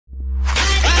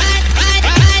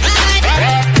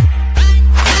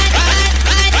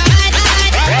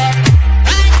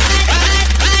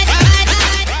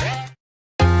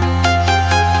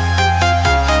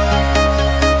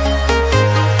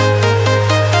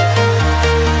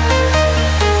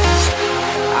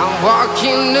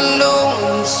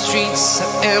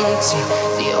empty.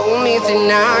 The only thing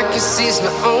I can see is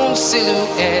my own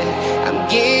silhouette. I'm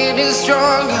getting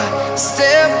stronger,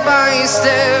 step by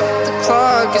step. The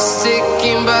clock is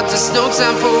ticking, but there's no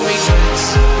time for regrets.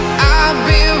 I've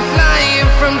been flying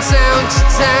from town to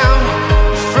town,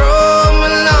 from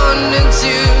London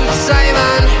to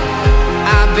Taiwan.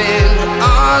 I've been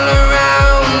all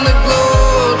around the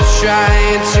globe,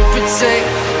 trying to protect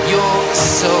your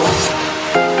soul.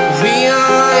 We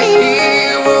are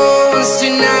heroes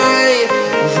tonight.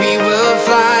 We will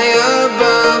fly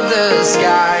above the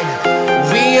sky.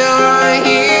 We are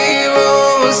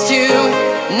heroes tonight.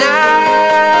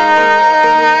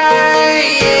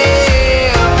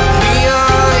 Yeah. We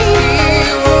are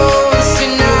heroes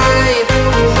tonight.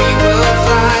 We will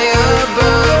fly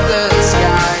above the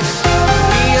sky.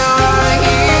 We are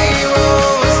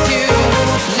heroes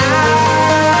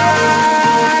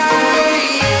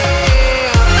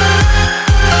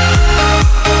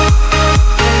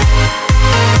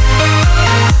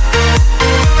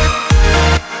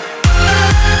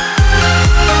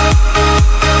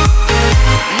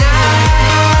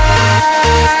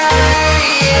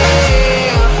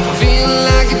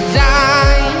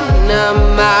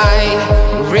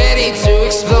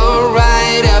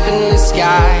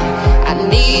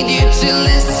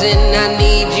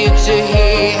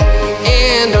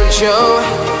show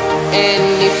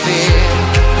any fear.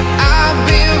 I've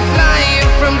been flying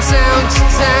from town to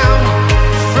town,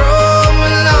 from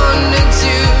London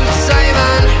to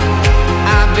Taiwan.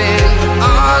 I've been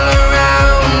all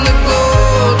around the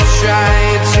globe,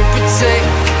 trying to protect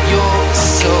your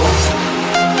soul.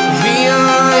 We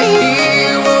are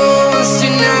heroes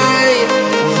tonight.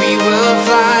 We will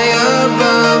fly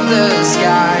above the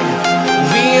sky.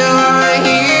 We are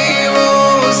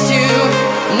heroes tonight.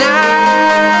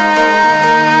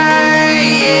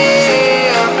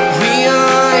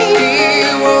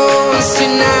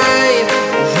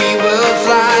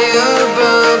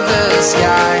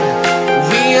 Sky.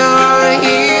 We are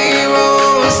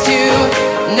heroes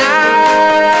tonight.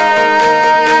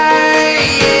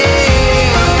 Yeah.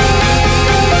 We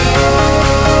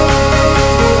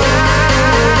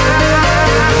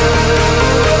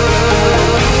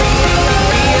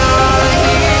are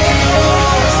heroes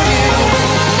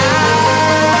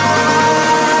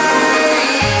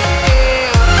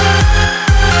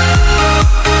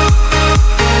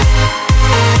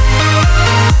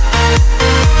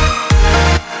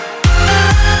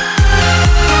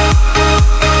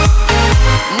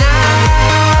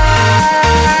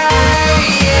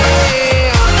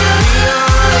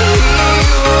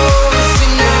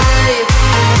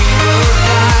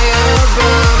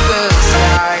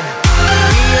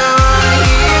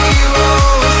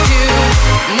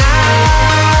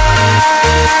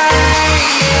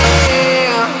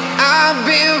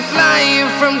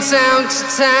town to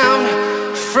town,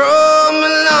 from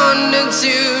London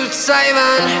to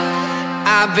Taiwan.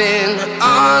 I've been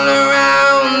all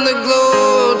around the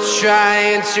globe,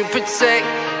 trying to protect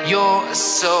your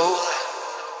soul.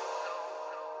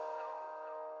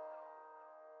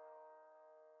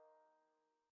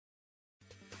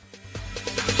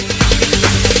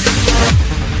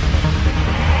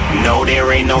 No,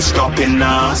 there ain't no stopping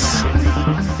us.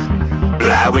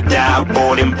 Fly without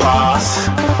boarding pass.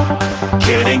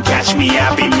 Couldn't catch me,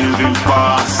 I'll be moving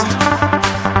fast.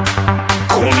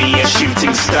 Call me a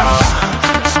shooting star.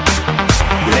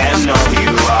 Let 'em know who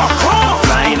you are.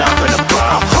 Flying up in a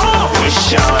bar,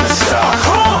 wish on a star.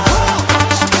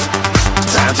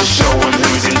 Time to show 'em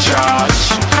who's in charge.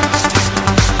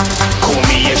 Call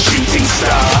me a shooting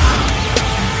star.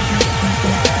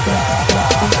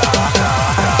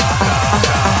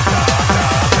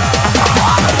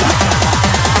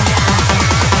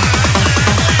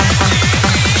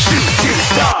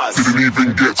 Didn't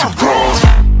even get to cross.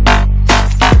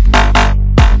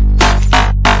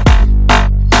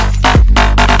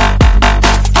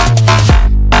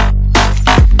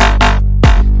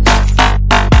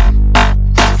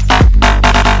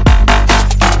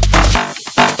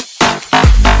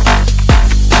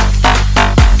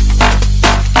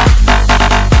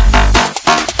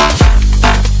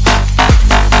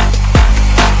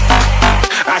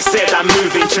 I said I'm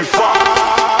moving too far.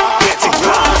 Get to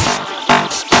glass.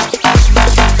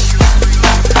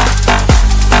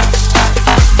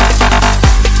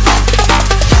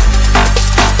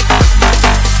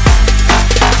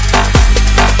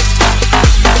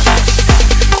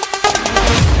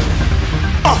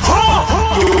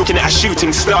 Looking at a shooting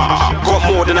shooting star.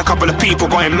 Got more than a couple of people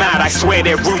going mad, I swear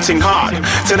they're rooting hard.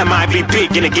 Tell them I'd be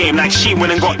big in the game like she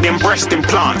went and got them breast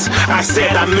implants. I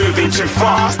said I'm moving too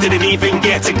fast, didn't even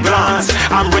get a glance.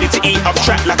 I'm ready to eat up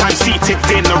track like I'm seated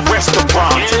in a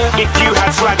restaurant. If you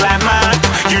had swag like mine,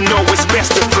 you know it's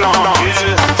best to flaunt.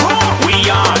 We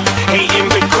aren't hating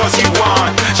because you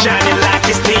aren't shining like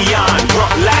it's neon,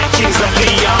 rock like kings of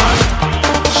Leon.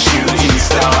 Shooting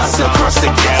stars across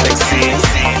the galaxy,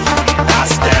 I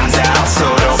stand out so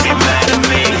don't be mad at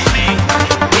me.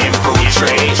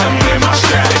 Infiltrate, I'm with my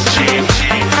strategy.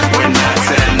 When I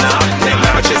turn up, then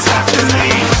I just have to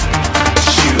leave.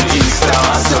 Shooting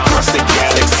stars across the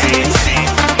galaxy,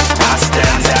 I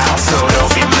stand out so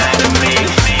don't be mad at me.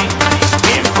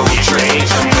 Infiltrate,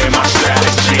 I'm with my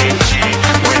strategy.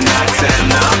 When I turn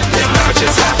up, then I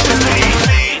just have to leave.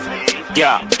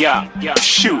 Yeah,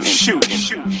 shoot, yeah, shoot,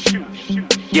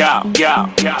 yeah,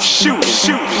 shooting,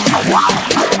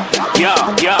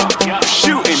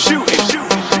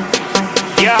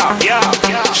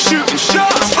 yeah, shooting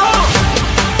shots.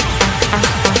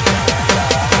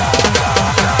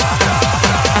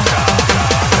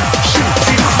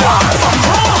 Shooting stars,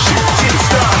 shooting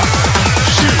stars,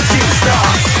 shooting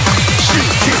stars,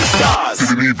 shooting stars.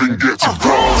 Didn't even get to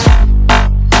cross.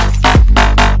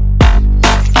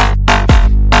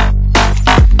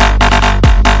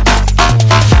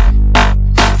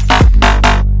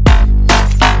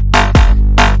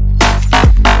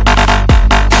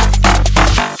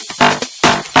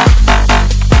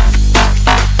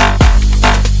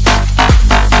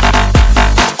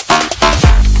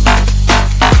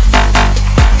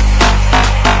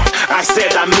 I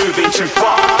said I'm